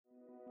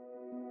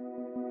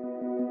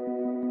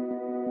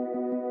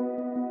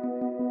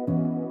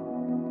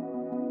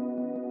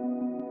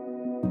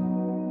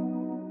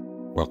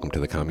Welcome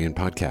to the Commune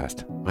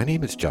Podcast. My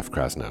name is Jeff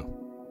Krasno.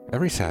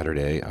 Every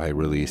Saturday, I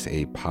release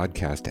a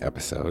podcast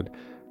episode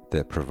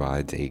that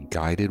provides a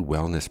guided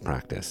wellness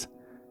practice.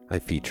 I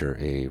feature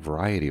a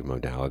variety of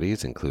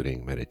modalities,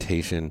 including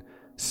meditation,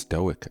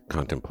 stoic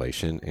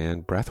contemplation,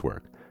 and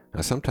breathwork.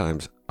 Now,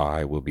 sometimes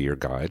I will be your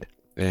guide,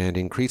 and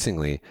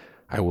increasingly,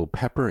 I will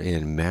pepper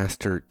in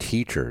master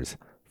teachers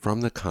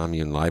from the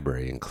Commune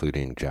Library,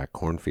 including Jack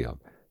Kornfield,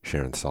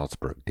 Sharon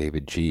Salzberg,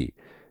 David G.,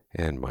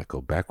 and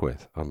Michael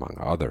Beckwith, among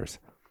others.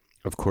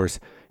 Of course,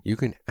 you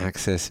can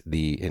access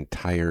the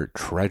entire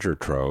treasure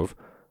trove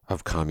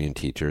of Commune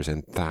teachers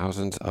and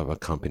thousands of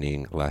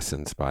accompanying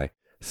lessons by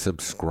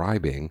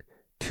subscribing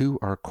to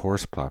our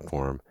course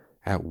platform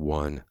at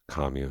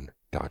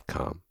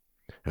onecommune.com.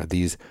 Now,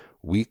 these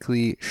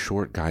weekly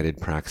short guided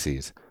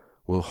praxis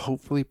will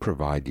hopefully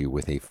provide you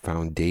with a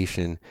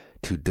foundation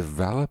to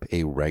develop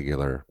a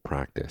regular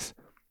practice.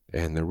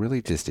 And there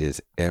really just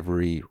is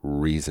every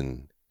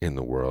reason in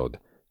the world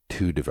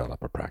to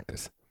develop a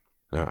practice.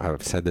 Now,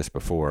 I've said this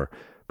before,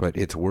 but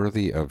it's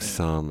worthy of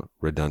some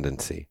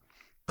redundancy.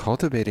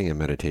 Cultivating a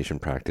meditation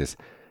practice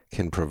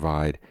can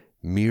provide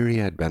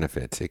myriad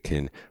benefits. It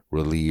can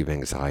relieve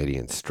anxiety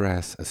and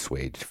stress,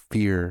 assuage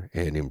fear,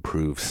 and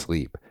improve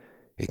sleep.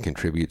 It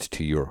contributes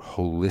to your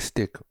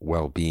holistic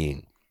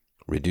well-being,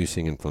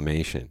 reducing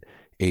inflammation,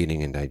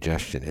 aiding in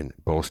digestion, and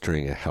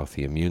bolstering a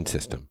healthy immune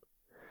system.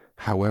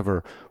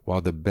 However,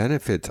 while the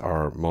benefits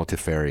are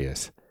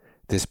multifarious,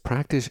 this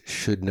practice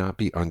should not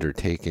be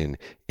undertaken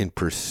in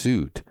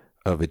pursuit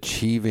of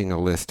achieving a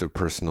list of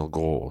personal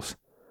goals.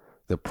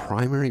 The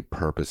primary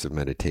purpose of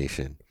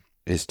meditation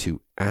is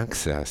to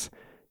access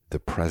the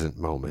present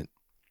moment,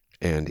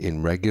 and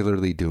in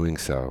regularly doing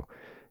so,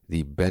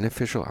 the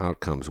beneficial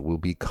outcomes will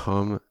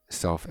become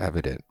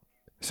self-evident.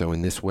 So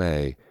in this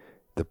way,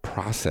 the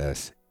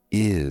process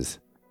is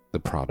the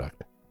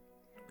product.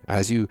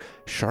 As you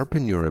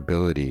sharpen your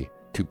ability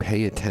to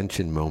pay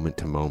attention moment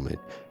to moment,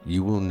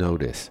 you will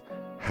notice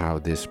how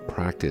this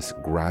practice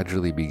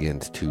gradually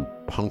begins to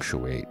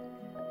punctuate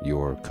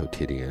your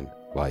quotidian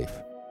life.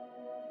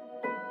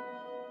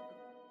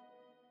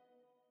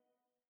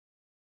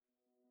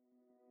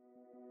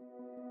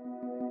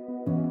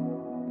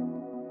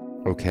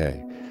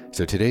 Okay,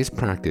 so today's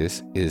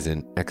practice is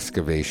an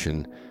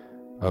excavation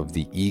of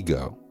the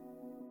ego.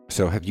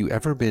 So have you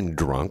ever been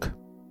drunk,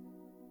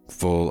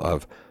 full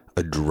of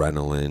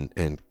adrenaline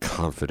and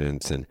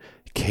confidence and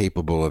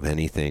capable of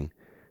anything,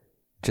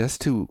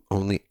 just to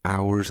only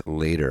hours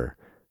later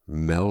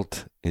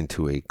melt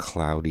into a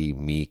cloudy,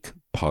 meek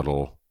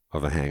puddle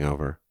of a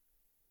hangover?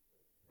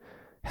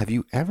 Have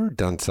you ever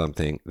done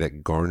something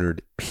that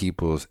garnered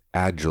people's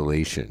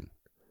adulation?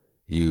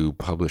 You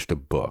published a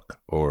book,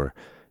 or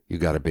you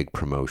got a big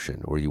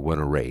promotion, or you won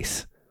a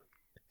race,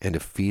 and a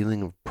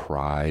feeling of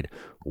pride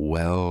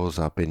wells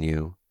up in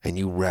you, and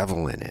you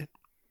revel in it.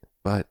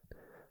 But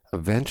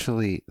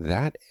eventually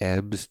that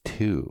ebbs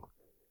too,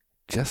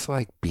 just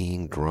like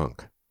being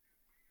drunk.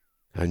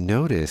 Now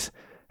notice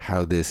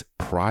how this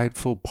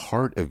prideful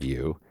part of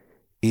you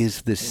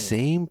is the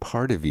same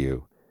part of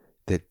you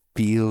that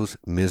feels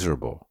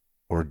miserable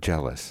or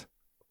jealous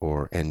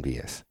or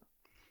envious.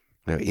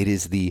 Now it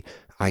is the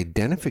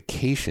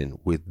identification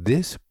with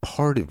this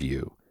part of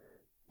you,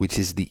 which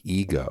is the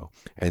ego,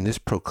 and this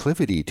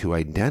proclivity to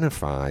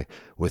identify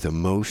with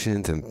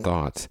emotions and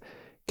thoughts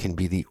can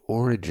be the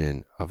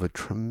origin of a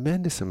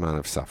tremendous amount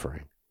of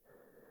suffering.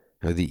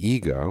 Now the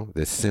ego,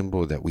 the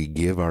symbol that we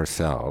give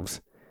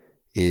ourselves,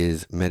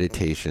 is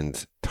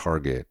meditation's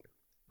target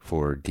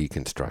for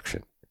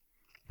deconstruction.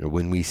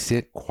 When we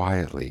sit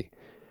quietly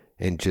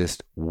and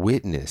just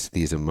witness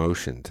these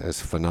emotions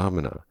as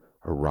phenomena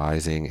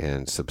arising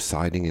and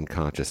subsiding in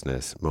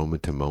consciousness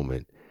moment to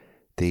moment,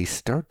 they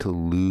start to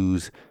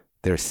lose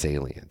their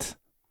salience.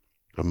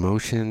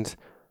 Emotions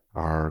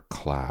are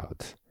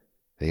clouds.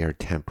 They are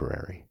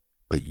temporary,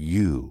 but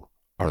you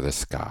are the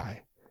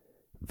sky.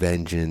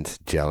 Vengeance,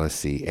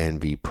 jealousy,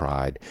 envy,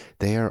 pride,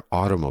 they are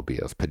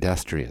automobiles,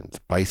 pedestrians,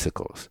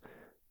 bicycles,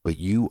 but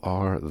you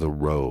are the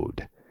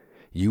road.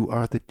 You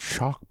are the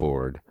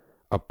chalkboard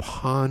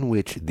upon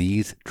which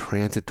these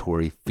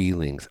transitory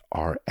feelings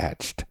are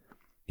etched.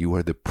 You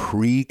are the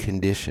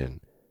precondition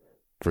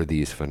for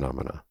these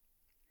phenomena.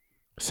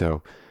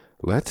 So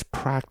let's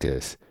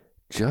practice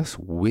just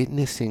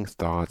witnessing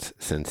thoughts,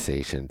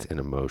 sensations, and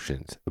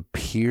emotions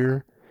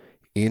appear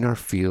in our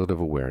field of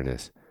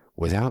awareness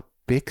without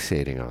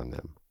fixating on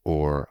them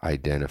or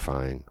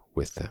identifying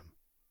with them.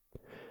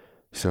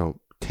 So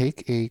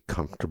take a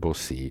comfortable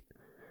seat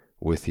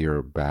with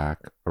your back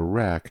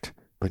erect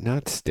but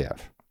not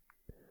stiff.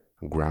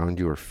 Ground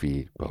your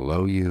feet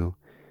below you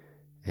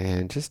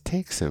and just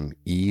take some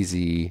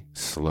easy,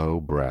 slow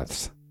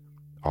breaths,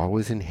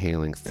 always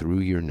inhaling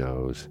through your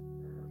nose,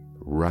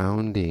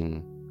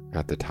 rounding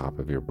at the top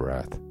of your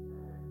breath,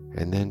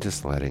 and then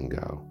just letting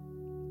go.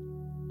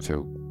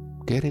 So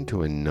get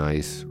into a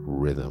nice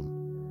rhythm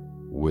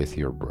with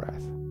your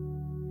breath.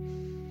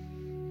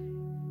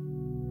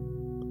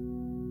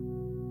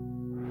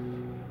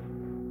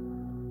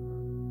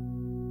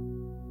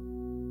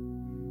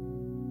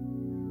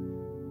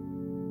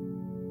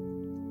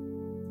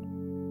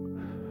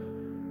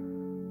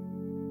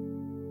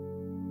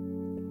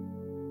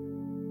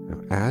 Now,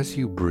 as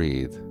you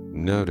breathe,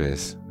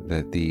 notice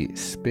that the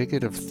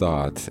spigot of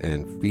thoughts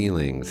and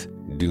feelings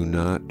do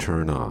not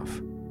turn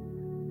off.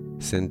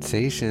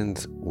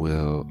 Sensations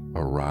will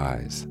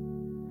arise,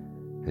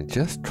 and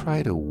just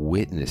try to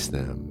witness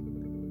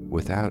them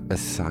without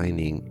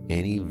assigning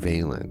any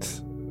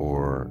valence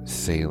or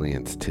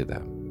salience to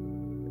them.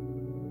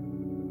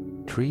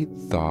 Treat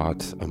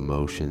thoughts,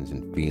 emotions,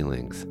 and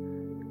feelings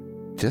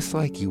just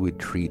like you would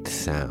treat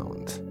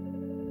sounds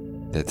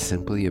that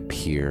simply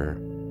appear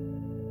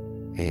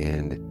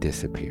and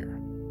disappear,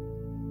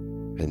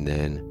 and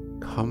then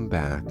come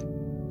back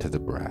to the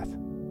breath.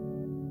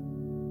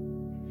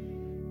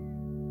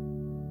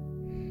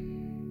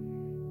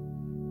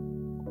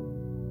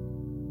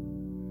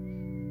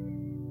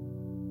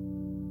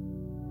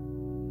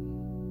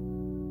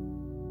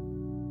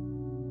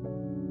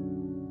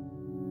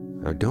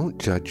 Now, don't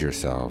judge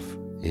yourself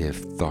if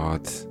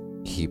thoughts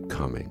keep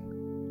coming.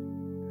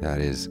 That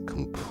is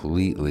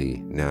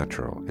completely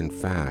natural. In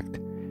fact,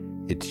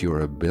 it's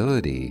your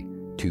ability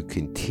to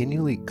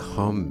continually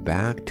come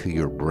back to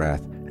your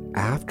breath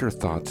after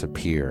thoughts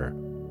appear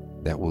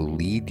that will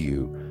lead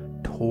you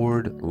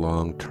toward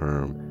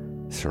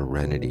long-term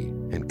serenity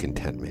and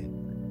contentment.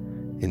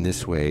 In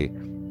this way,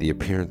 the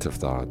appearance of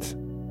thoughts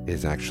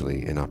is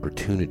actually an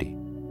opportunity.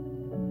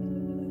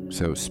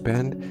 So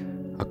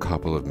spend a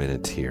couple of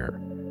minutes here,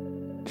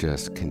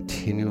 just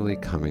continually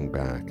coming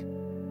back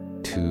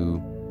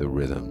to the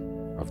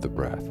rhythm of the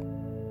breath.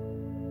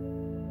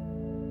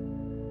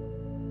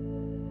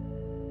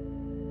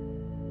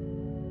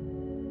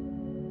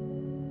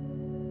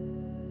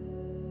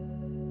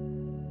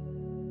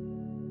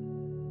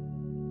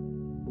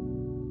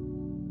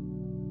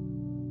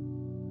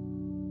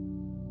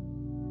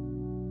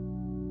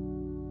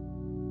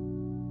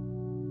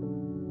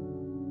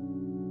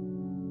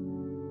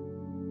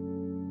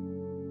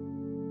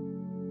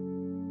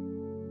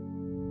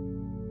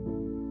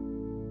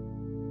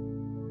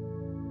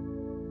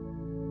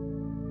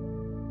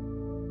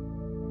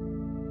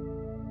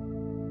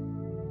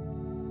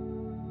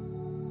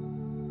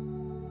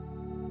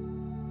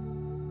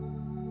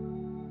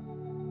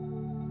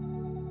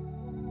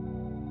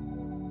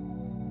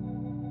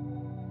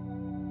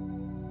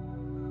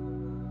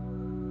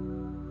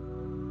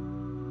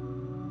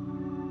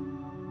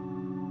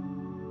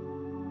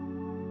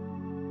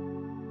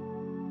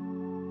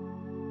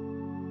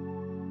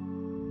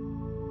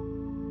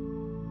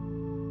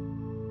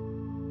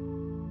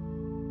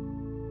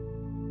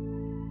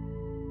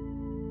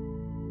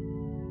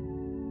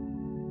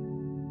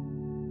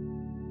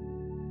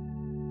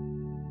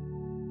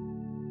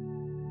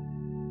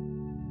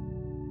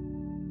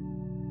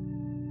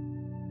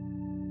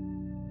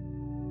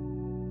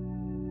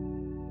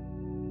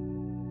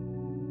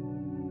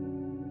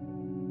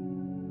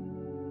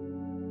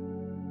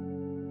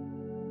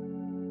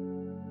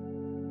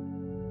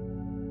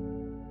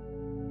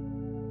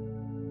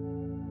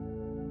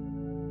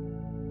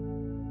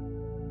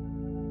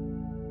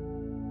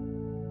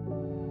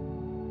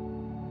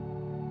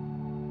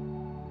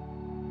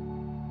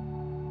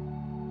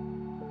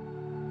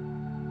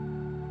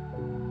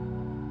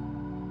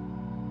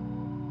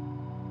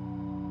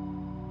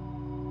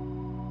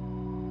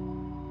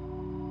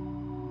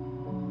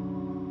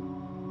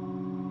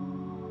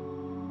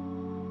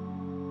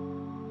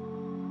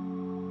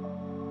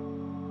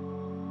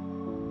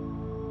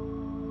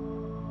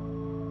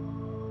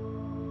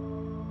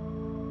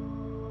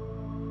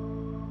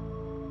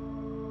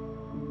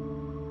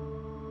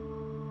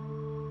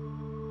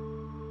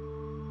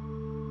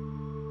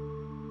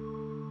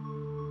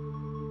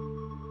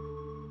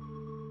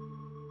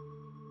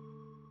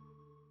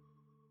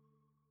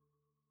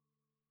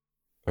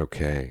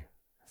 Okay,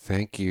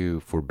 thank you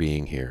for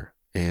being here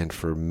and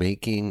for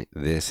making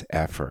this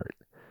effort.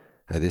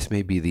 This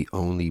may be the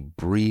only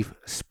brief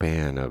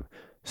span of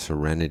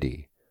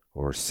serenity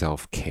or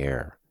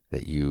self-care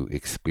that you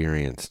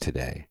experience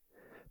today,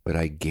 but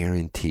I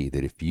guarantee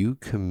that if you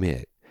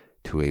commit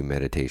to a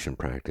meditation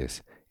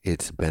practice,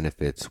 its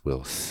benefits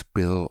will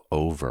spill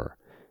over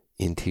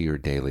into your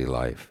daily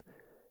life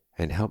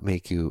and help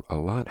make you a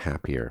lot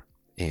happier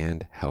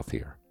and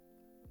healthier.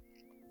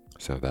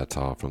 So that's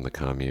all from the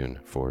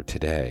commune for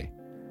today.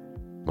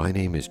 My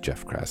name is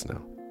Jeff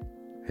Krasno,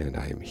 and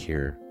I am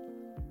here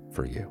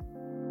for you.